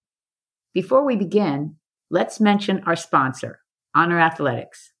Before we begin, let's mention our sponsor, Honor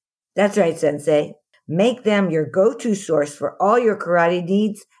Athletics. That's right, Sensei. Make them your go-to source for all your karate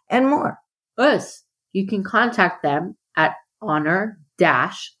needs and more. Us, you can contact them at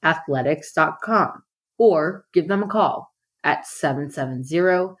honor-athletics.com or give them a call at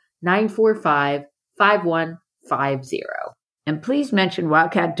 770-945-5150. And please mention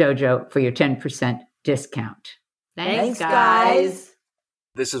Wildcat Dojo for your 10% discount. Thanks, guys.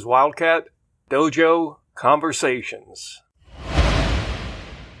 This is Wildcat Dojo Conversations.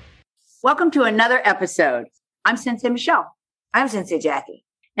 Welcome to another episode. I'm Sensei Michelle. I'm Sensei Jackie.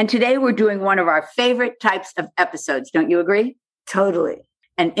 And today we're doing one of our favorite types of episodes. Don't you agree? Totally.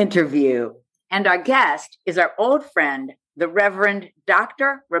 An interview. And our guest is our old friend, the Reverend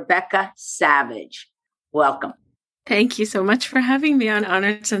Dr. Rebecca Savage. Welcome. Thank you so much for having me on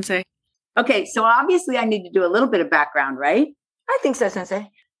Honored Sensei. Okay, so obviously I need to do a little bit of background, right? I think so, Sensei.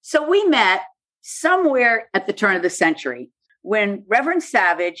 So we met somewhere at the turn of the century when Reverend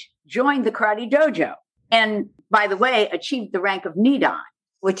Savage joined the Karate Dojo and, by the way, achieved the rank of Nidan,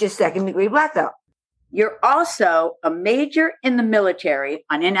 which is second-degree black belt. You're also a major in the military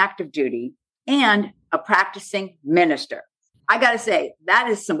on inactive duty and a practicing minister. I got to say, that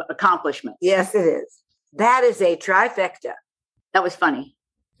is some accomplishment. Yes, it is. That is a trifecta. That was funny.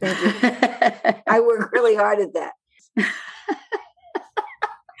 Thank you. I work really hard at that.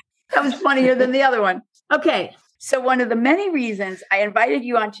 That was funnier than the other one. Okay. So one of the many reasons I invited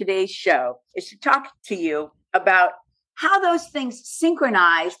you on today's show is to talk to you about how those things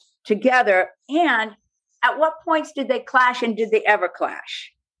synchronized together and at what points did they clash and did they ever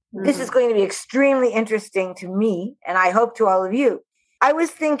clash? This is going to be extremely interesting to me, and I hope to all of you. I was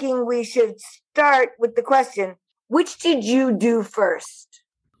thinking we should start with the question, which did you do first?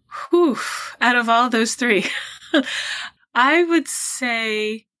 Whew, out of all those three, I would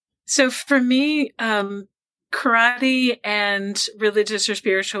say, so for me, karate and religious or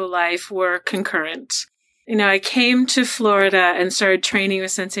spiritual life were concurrent. You know, I came to Florida and started training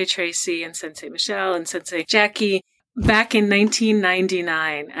with Sensei Tracy and Sensei Michelle and Sensei Jackie back in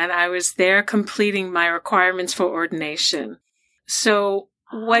 1999, and I was there completing my requirements for ordination. So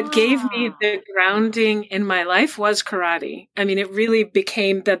what gave me the grounding in my life was karate. I mean, it really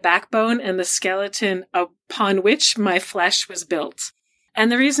became the backbone and the skeleton upon which my flesh was built. And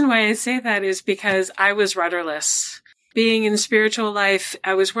the reason why I say that is because I was rudderless. Being in spiritual life,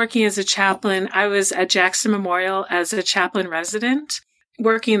 I was working as a chaplain. I was at Jackson Memorial as a chaplain resident,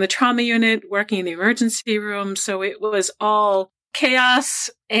 working in the trauma unit, working in the emergency room. So it was all chaos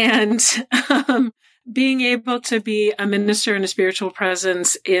and being able to be a minister and a spiritual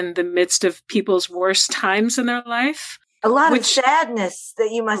presence in the midst of people's worst times in their life. A lot of sadness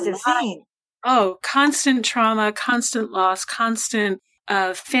that you must have seen. Oh, constant trauma, constant loss, constant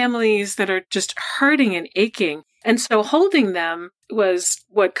families that are just hurting and aching. And so holding them was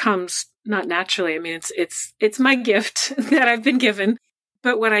what comes not naturally. I mean, it's my gift that I've been given.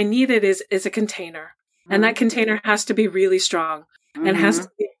 But what I needed is a container. And that container has to be really strong and has to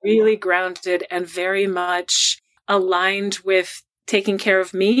be really grounded and very much aligned with taking care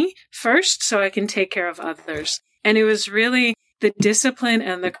of me first so I can take care of others. And it was really the discipline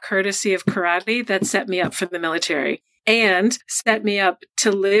and the courtesy of karate that set me up for the military and set me up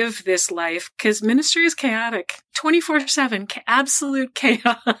to live this life because ministry is chaotic, 24/7, absolute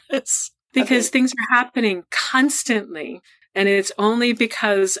chaos because things are happening constantly. And it's only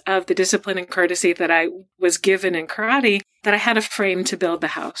because of the discipline and courtesy that I was given in karate that I had a frame to build the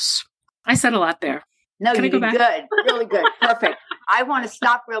house. I said a lot there. No, you did good. Really good. Perfect. I want to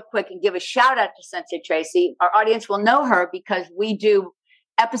stop real quick and give a shout out to Sensei Tracy. Our audience will know her because we do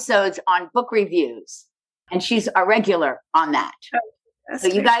episodes on book reviews and she's a regular on that. So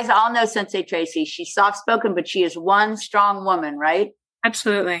you guys all know Sensei Tracy. She's soft-spoken, but she is one strong woman, right?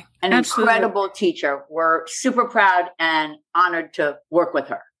 Absolutely. An incredible teacher. We're super proud and honored to work with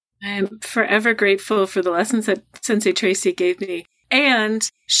her. I'm forever grateful for the lessons that Sensei Tracy gave me. And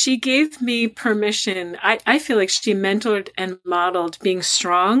she gave me permission. I feel like she mentored and modeled being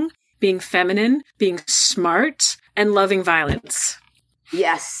strong, being feminine, being smart, and loving violence.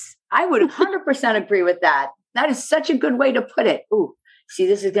 Yes, I would 100% agree with that. That is such a good way to put it. Ooh, see,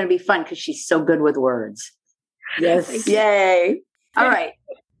 this is going to be fun because she's so good with words. Yes. Yay. All right.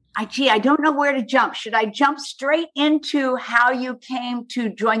 I don't know where to jump. Should I jump straight into how you came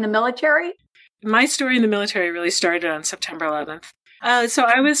to join the military? My story in the military really started on September 11th. So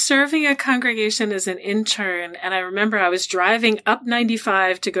I was serving a congregation as an intern, and I remember I was driving up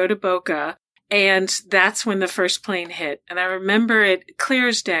 95 to go to Boca, and that's when the first plane hit. And I remember it clear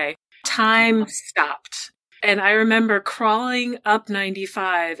as day. Time stopped. And I remember crawling up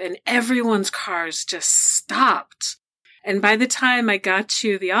 95 and everyone's cars just stopped. And by the time I got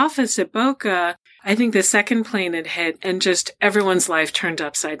to the office at Boca, I think the second plane had hit and just everyone's life turned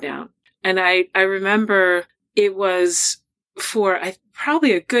upside down. And I remember it was for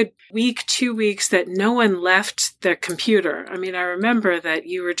probably a good week, 2 weeks that no one left their computer. I mean, I remember that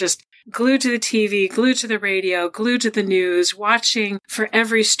you were just glued to the TV, glued to the radio, glued to the news, watching for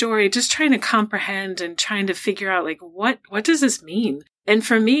every story, just trying to comprehend and trying to figure out, like, what does this mean? And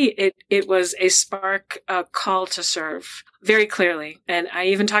for me, it was a spark, a call to serve very clearly. And I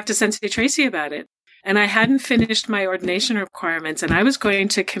even talked to Sensei Tracy about it. And I hadn't finished my ordination requirements, and I was going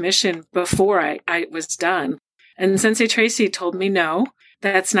to commission before I was done. And Sensei Tracy told me, no,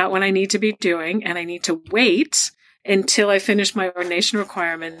 that's not what I need to be doing, and I need to wait until I finish my ordination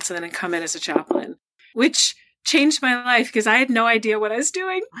requirements and then come in as a chaplain, which changed my life because I had no idea what I was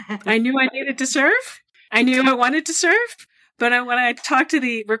doing. I knew I needed to serve. I knew I wanted to serve. But when I talked to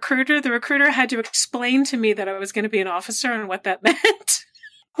the recruiter had to explain to me that I was going to be an officer and what that meant.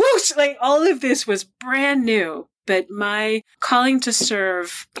 Whoosh, like all of this was brand new. But my calling to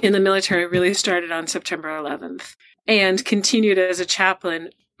serve in the military really started on September 11th and continued as a chaplain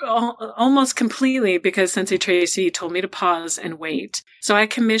almost completely because Sensei Tracy told me to pause and wait. So I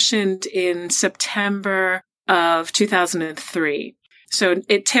commissioned in September of 2003. So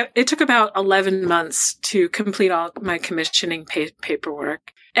it took about 11 months to complete all my commissioning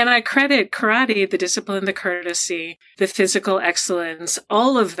paperwork. And I credit karate, the discipline, the courtesy, the physical excellence,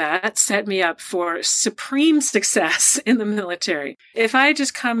 all of that set me up for supreme success in the military. If I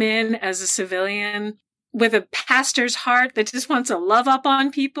just come in as a civilian with a pastor's heart that just wants to love up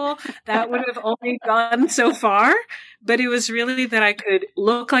on people, that would have only gone so far. But it was really that I could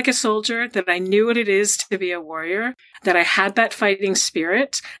look like a soldier, that I knew what it is to be a warrior, that I had that fighting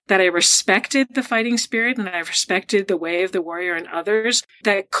spirit, that I respected the fighting spirit, and I respected the way of the warrior and others.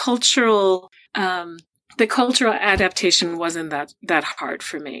 That the cultural adaptation wasn't that hard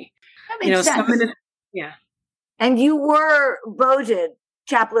for me. That makes sense. Yeah. And you were voted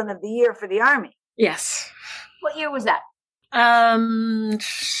Chaplain of the Year for the Army. Yes. What year was that?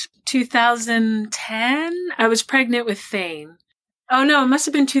 2010. I was pregnant with Thane. Oh no, it must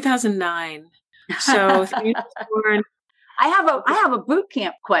have been 2009. So I have a boot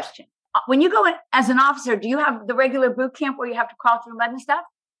camp question. When you go in as an officer, do you have the regular boot camp where you have to crawl through mud and stuff?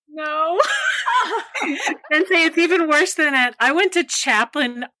 No. Sensei, it's even worse than that. I went to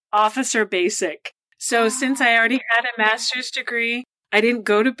chaplain officer basic. So since I already had a master's degree, I didn't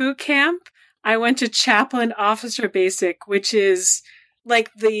go to boot camp. I went to chaplain officer basic, which is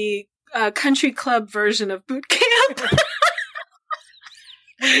like the country club version of boot camp.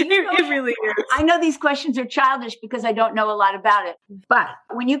 It really is. I know these questions are childish because I don't know a lot about it. But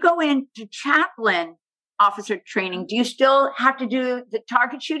when you go into chaplain officer training, do you still have to do the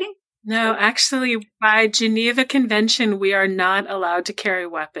target shooting? No, actually, by Geneva Convention, we are not allowed to carry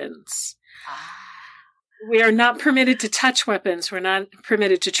weapons. We are not permitted to touch weapons. We're not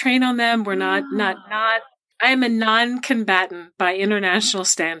permitted to train on them. We're not. I am a non-combatant by international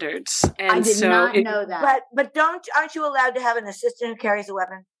standards, and I did not know that. But aren't you allowed to have an assistant who carries a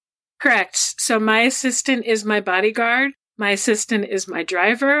weapon? Correct. So my assistant is my bodyguard. My assistant is my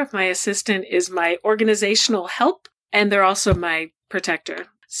driver. My assistant is my organizational help, and they're also my protector.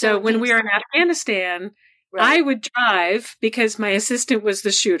 So when we were in Afghanistan, right, I would drive because my assistant was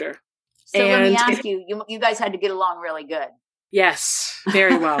the shooter. So let me ask you guys had to get along really good. Yes,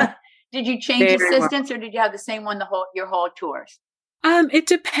 very well. Did you change assistants or did you have the same one your whole tours? It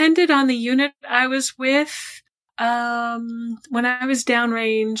depended on the unit I was with. When I was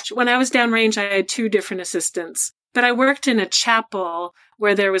downrange, I had 2 different assistants. But I worked in a chapel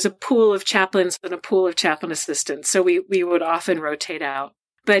where there was a pool of chaplains and a pool of chaplain assistants. So we would often rotate out.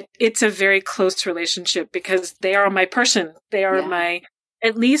 But it's a very close relationship because they are my person. They are my,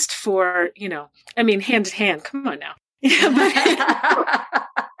 at least for, hand in hand. Come on now.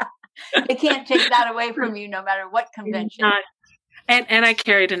 They can't take that away from you no matter what convention. And I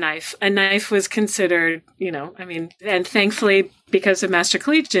carried a knife. A knife was considered, and thankfully because of Master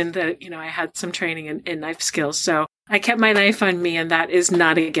Collegian that, I had some training in knife skills. So I kept my knife on me, and that is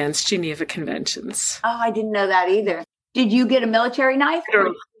not against Geneva Conventions. Oh, I didn't know that either. Did you get a military knife or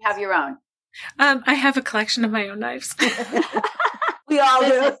did you have your own? I have a collection of my own knives. We all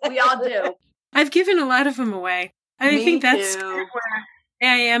do. We all do. I've given a lot of them away. I think that's where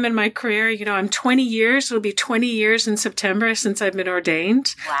I am in my career. I'm 20 years. It'll be 20 years in September since I've been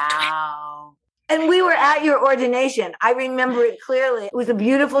ordained. Wow. And we were at your ordination. I remember it clearly. It was a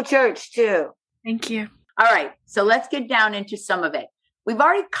beautiful church, too. Thank you. All right. So let's get down into some of it. We've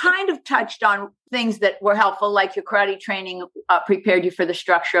already kind of touched on things that were helpful, like your karate training prepared you for the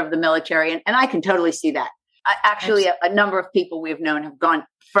structure of the military. And I can totally see that. Actually, a number of people we've known have gone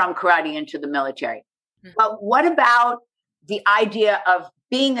from karate into the military. Mm-hmm. But what about the idea of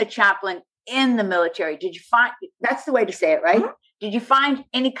being a chaplain in the military? Did you find, that's the way to say it, right? Mm-hmm. Did you find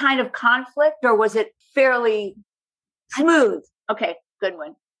any kind of conflict, or was it fairly smooth? Okay, good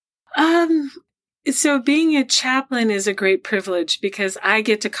one. So being a chaplain is a great privilege because I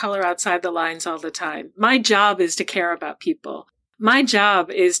get to color outside the lines all the time. My job is to care about people. My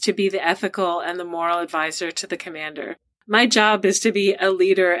job is to be the ethical and the moral advisor to the commander. My job is to be a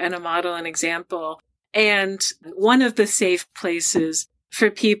leader and a model and example, and one of the safe places for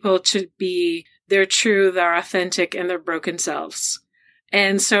people to be their true, their authentic, and their broken selves.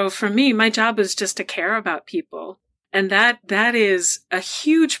 And so for me, my job is just to care about people. And that is a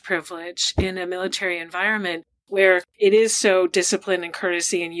huge privilege in a military environment where it is so disciplined and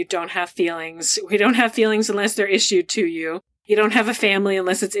courtesy, and you don't have feelings. We don't have feelings unless they're issued to you. You don't have a family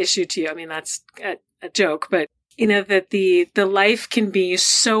unless it's issued to you. I mean, that's a joke, but that the life can be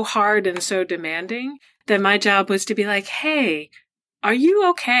so hard and so demanding that my job was to be like, hey, are you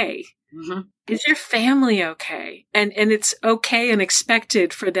okay? Mm-hmm. Is your family okay? And it's okay and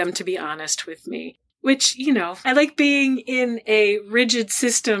expected for them to be honest with me, which, I like being in a rigid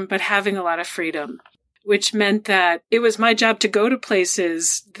system, but having a lot of freedom, which meant that it was my job to go to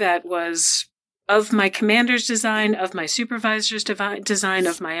places that was of my commander's design, of my supervisor's design,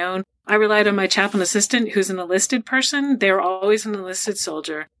 of my own. I relied on my chaplain assistant, who's an enlisted person. They were always an enlisted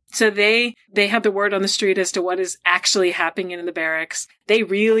soldier. So they had the word on the street as to what is actually happening in the barracks. They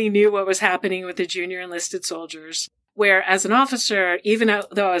really knew what was happening with the junior enlisted soldiers. Where as an officer, even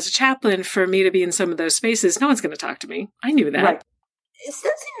though I was a chaplain, for me to be in some of those spaces, no one's going to talk to me. I knew that. Right.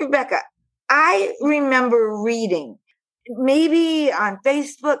 Cynthia, Rebecca, I remember reading, maybe on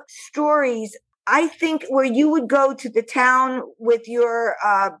Facebook stories, I think where you would go to the town with your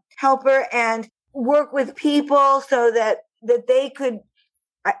helper and work with people so that they could,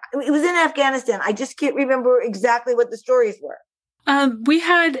 it was in Afghanistan. I just can't remember exactly what the stories were. We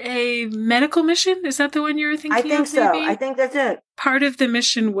had a medical mission. Is that the one you were thinking of? I think so. I think that's it. Part of the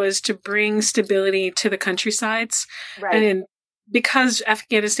mission was to bring stability to the countrysides. Right. And because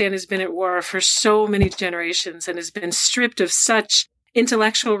Afghanistan has been at war for so many generations and has been stripped of such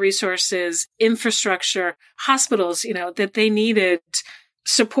intellectual resources, infrastructure, hospitals, that they needed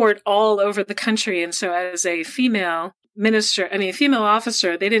support all over the country. And so as a female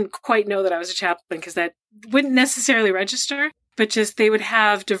officer, they didn't quite know that I was a chaplain because that wouldn't necessarily register. But just they would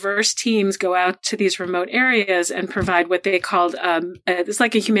have diverse teams go out to these remote areas and provide what they called, it's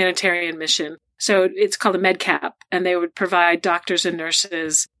like a humanitarian mission. So it's called a MedCap, and they would provide doctors and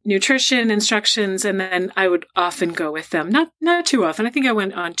nurses nutrition instructions, and then I would often go with them. Not too often. I think I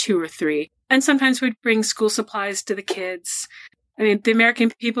went on 2 or 3. And sometimes we'd bring school supplies to the kids. I mean, the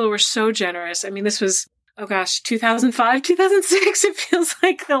American people were so generous. I mean, this was, 2005, 2006. It feels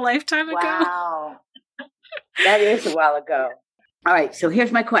like a lifetime ago. Wow. That is a while ago. All right. So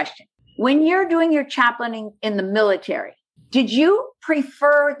here's my question. When you're doing your chaplaining in the military, did you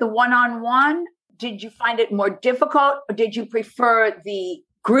prefer the one-on-one? Did you find it more difficult, or did you prefer the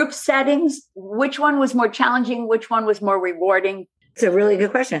group settings? Which one was more challenging? Which one was more rewarding? It's a really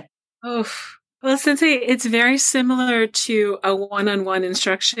good question. Oof. Well, Sensei, it's very similar to a one-on-one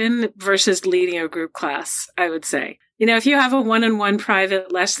instruction versus leading a group class, I would say. If you have a one-on-one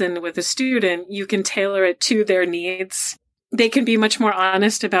private lesson with a student, you can tailor it to their needs. They can be much more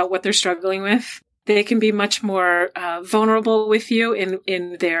honest about what they're struggling with. They can be much more vulnerable with you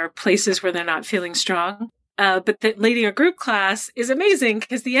in their places where they're not feeling strong. But leading a group class is amazing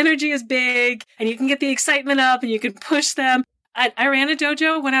because the energy is big and you can get the excitement up and you can push them. I ran a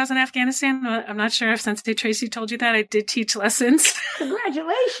dojo when I was in Afghanistan. I'm not sure if Sensei Tracy told you that. I did teach lessons.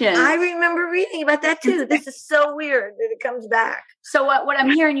 Congratulations. I remember reading about that too. This is so weird that it comes back. So what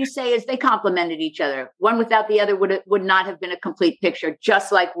I'm hearing you say is they complemented each other. One without the other would not have been a complete picture,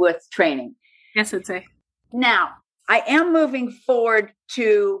 just like with training. Yes, Sensei. Now, I am moving forward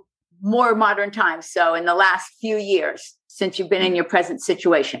to more modern times. So in the last few years, since you've been in your present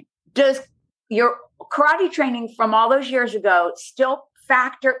situation, does your karate training from all those years ago still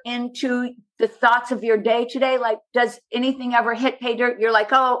factor into the thoughts of your day today? Like, does anything ever hit pay dirt? You're like,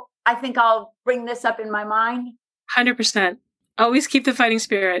 oh, I think I'll bring this up in my mind. 100%. Always keep the fighting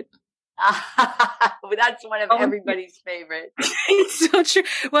spirit. That's one of everybody's favorite. It's so true.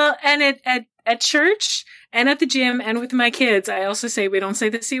 Well, and at church and at the gym and with my kids, I also say we don't say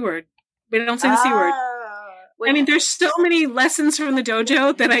the C word. We don't say the C word. I mean, there's so many lessons from the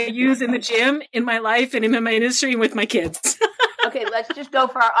dojo that I use in the gym, in my life, and in my industry, and with my kids. Okay, let's just go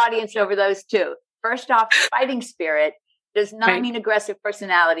for our audience over those two. First off, fighting spirit does not mean aggressive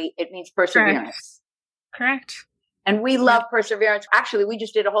personality. It means perseverance. Correct. And we love perseverance. Actually, we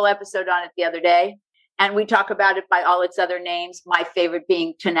just did a whole episode on it the other day. And we talk about it by all its other names, my favorite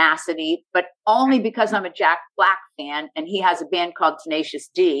being tenacity, but only because I'm a Jack Black fan and he has a band called Tenacious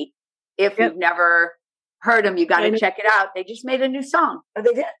D. If you've never heard them, you got to check it out. They just made a new song. Oh,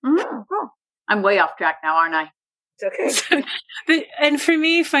 they did? Mm-hmm. Oh, I'm way off track now, aren't I? It's okay. And for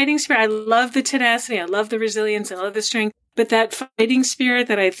me, fighting spirit, I love the tenacity. I love the resilience. I love the strength. But that fighting spirit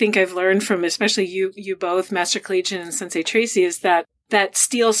that I think I've learned from, especially you both, Master Collegian and Sensei Tracy, is that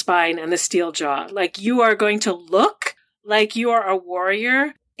steel spine and the steel jaw. Like, you are going to look like you are a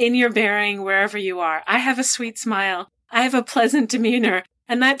warrior in your bearing wherever you are. I have a sweet smile. I have a pleasant demeanor.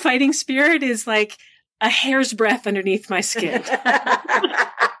 And that fighting spirit is like a hair's breadth underneath my skin.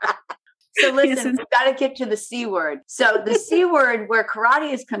 So listen, we've got to get to the C word. So the C word, where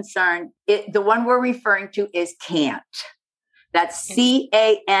karate is concerned, the one we're referring to is can't. That's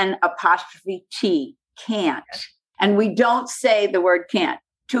CAN''T, can't. And we don't say the word can't.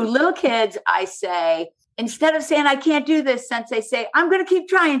 To little kids, I say, instead of saying, I can't do this, Sensei, say, I'm going to keep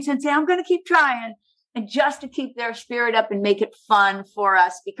trying, Sensei, I'm going to keep trying. And just to keep their spirit up and make it fun for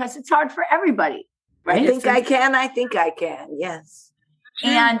us, because it's hard for everybody, right? I think I can. Yes.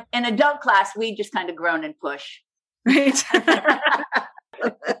 And in adult class, we just kind of groan and push. Right.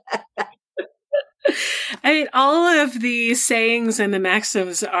 I mean, all of the sayings and the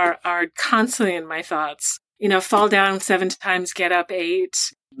maxims are constantly in my thoughts. You know, fall down 7 times, get up 8,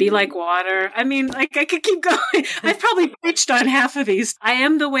 be like water. I mean, like, I could keep going. I've probably preached on half of these. I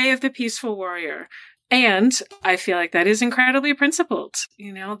am the way of the peaceful warrior. And I feel like that is incredibly principled,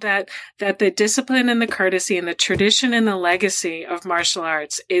 you know, that the discipline and the courtesy and the tradition and the legacy of martial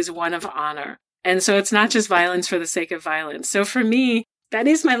arts is one of honor. And so it's not just violence for the sake of violence. So for me, that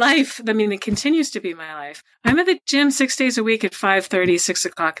is my life. I mean, it continues to be my life. I'm at the gym 6 days a week at 5:30, 6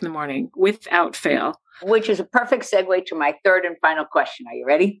 o'clock in the morning without fail. Which is a perfect segue to my third and final question. Are you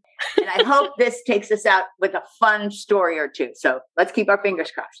ready? And I hope this takes us out with a fun story or two. So let's keep our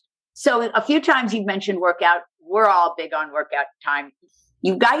fingers crossed. So a few times you've mentioned workout. We're all big on workout time.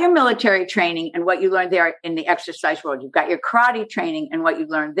 You've got your military training and what you learned there in the exercise world. You've got your karate training and what you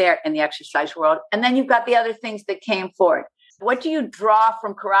learned there in the exercise world. And then you've got the other things that came forward. What do you draw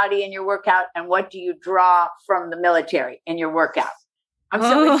from karate in your workout? And what do you draw from the military in your workout? I'm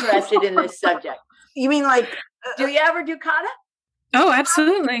so interested in this subject. You mean like... do you ever do kata? Oh,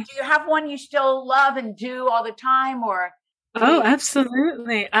 absolutely. Do you have one you still love and do all the time, or... Oh,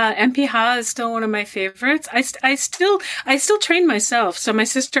 absolutely. MP Ha is still one of my favorites. I still train myself. So my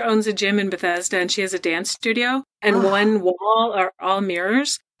sister owns a gym in Bethesda and she has a dance studio and one wall are all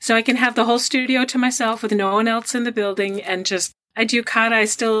mirrors. So I can have the whole studio to myself with no one else in the building and I do kata. I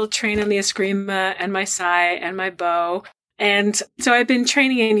still train on the eskrima and my sai and my bow. And so I've been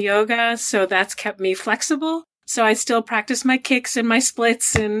training in yoga. So that's kept me flexible. So I still practice my kicks and my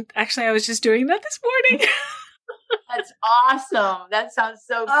splits. And actually I was just doing that this morning. That's awesome. That sounds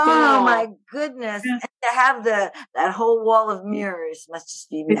so cool. Oh my goodness. And to have that whole wall of mirrors must just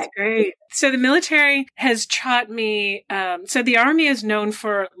be great. So the military has taught me, so the Army is known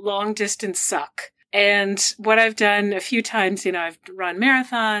for long distance suck. And what I've done a few times, you know, I've run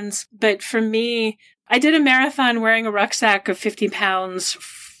marathons, but for me, I did a marathon wearing a rucksack of 50 pounds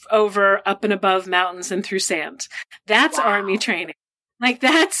over, up and above mountains and through sand. That's Army training. Like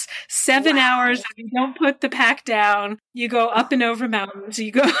that's 7 hours. You don't put the pack down. You go up and over mountains.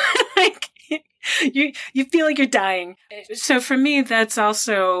 You go like you feel like you're dying. So for me, that's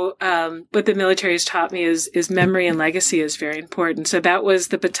also what the military has taught me is memory and legacy is very important. So that was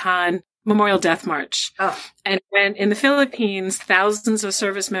the Bataan Memorial Death March. And when in the Philippines, thousands of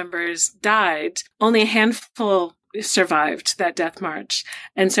service members died, only a handful survived that death march.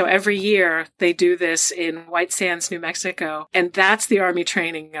 And so every year they do this in White Sands, New Mexico. And that's the Army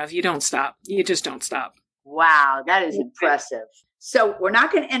training of you don't stop. You just don't stop. Wow, that is impressive. So we're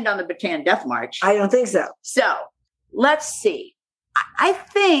not going to end on the Bataan Death March. I don't think so. So let's see. I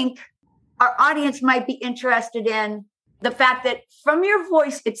think our audience might be interested in the fact that from your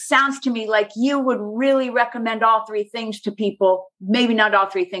voice, it sounds to me like you would really recommend all 3 things to people, maybe not all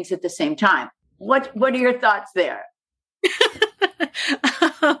 3 things at the same time. What are your thoughts there?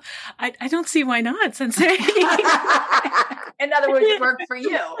 I don't see why not, Sensei. In other words, it worked for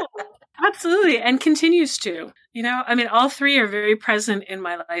you. Absolutely. And continues to. You know, I mean, all 3 are very present in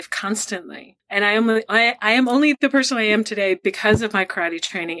my life constantly. And I am only the person I am today because of my karate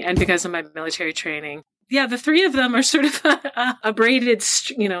training and because of my military training. Yeah, the 3 of them are sort of a braided,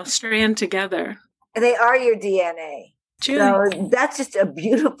 strand together. They are your DNA. Julie. So that's just a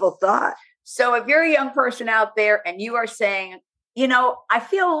beautiful thought. So if you're a young person out there and you are saying, you know, I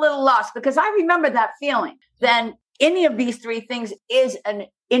feel a little lost because I remember that feeling, then any of these three things is an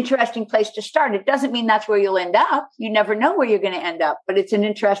interesting place to start. It doesn't mean that's where you'll end up. You never know where you're going to end up, but it's an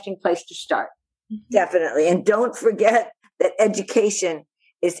interesting place to start. Definitely. And don't forget that education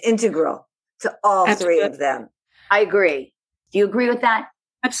is integral to all three of them. I agree. Do you agree with that?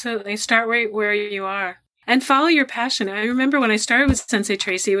 Absolutely. Start right where you are and follow your passion. I remember when I started with Sensei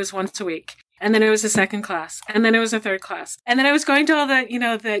Tracy, it was once a week. And then it was a second class. And then it was a third class. And then I was going to all the,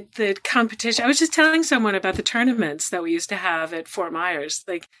 the competition. I was just telling someone about the tournaments that we used to have at Fort Myers.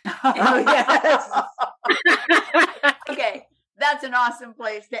 Like, oh, yes. Okay. That's an awesome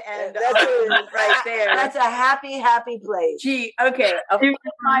place to end. That's right there. That's a happy, happy place. Gee, okay. A Fort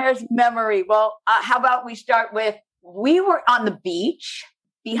Myers memory. Well, how about we start with, we were on the beach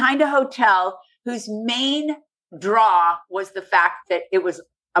behind a hotel whose main draw was the fact that it was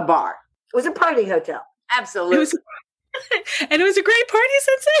a bar. It was a party hotel. Absolutely. And it was a great party,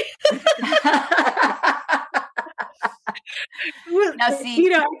 Sensei. Now,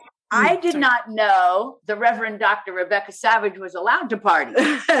 see, I did not know the Reverend Dr. Rebecca Savage was allowed to party.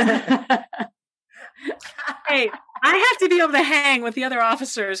 Hey, I have to be able to hang with the other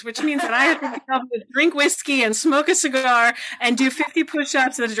officers, which means that I have to be able to drink whiskey and smoke a cigar and do 50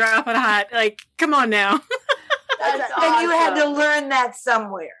 push-ups at a drop of a hat. Like, come on now. That's awesome. And you had to learn that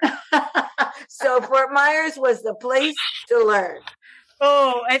somewhere. So Fort Myers was the place to learn.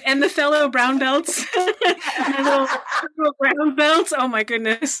 Oh, and the fellow brown belts. My little brown belts. Oh, my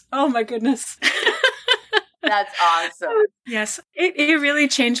goodness. Oh, my goodness. That's awesome. Yes, it really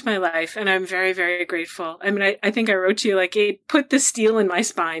changed my life, and I'm very, very grateful. I mean, I think I wrote to you, like, it put the steel in my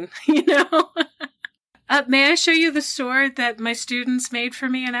spine, you know? May I show you the sword that my students made for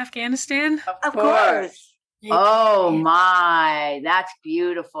me in Afghanistan? Of course. Oh, my. That's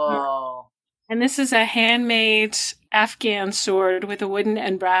beautiful. And this is a handmade Afghan sword with a wooden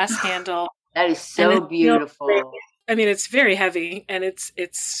and brass handle. That is so beautiful. I mean, it's very heavy, and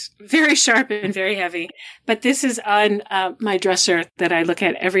it's very sharp and very heavy. But this is on my dresser that I look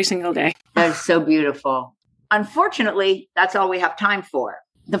at every single day. That is so beautiful. Unfortunately, that's all we have time for.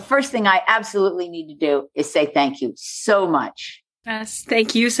 The first thing I absolutely need to do is say thank you so much. Yes,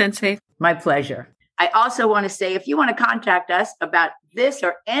 thank you, Sensei. My pleasure. I also want to say, if you want to contact us about this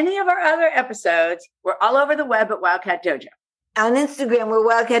or any of our other episodes, we're all over the web at Wildcat Dojo. On Instagram, we're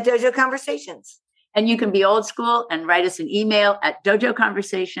Wildcat Dojo Conversations. And you can be old school and write us an email at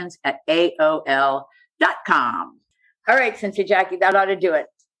dojoconversations@aol.com. All right, Sensei Jackie, that ought to do it.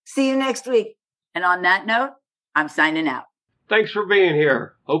 See you next week. And on that note, I'm signing out. Thanks for being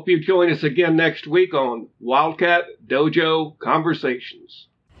here. Hope you join us again next week on Wildcat Dojo Conversations.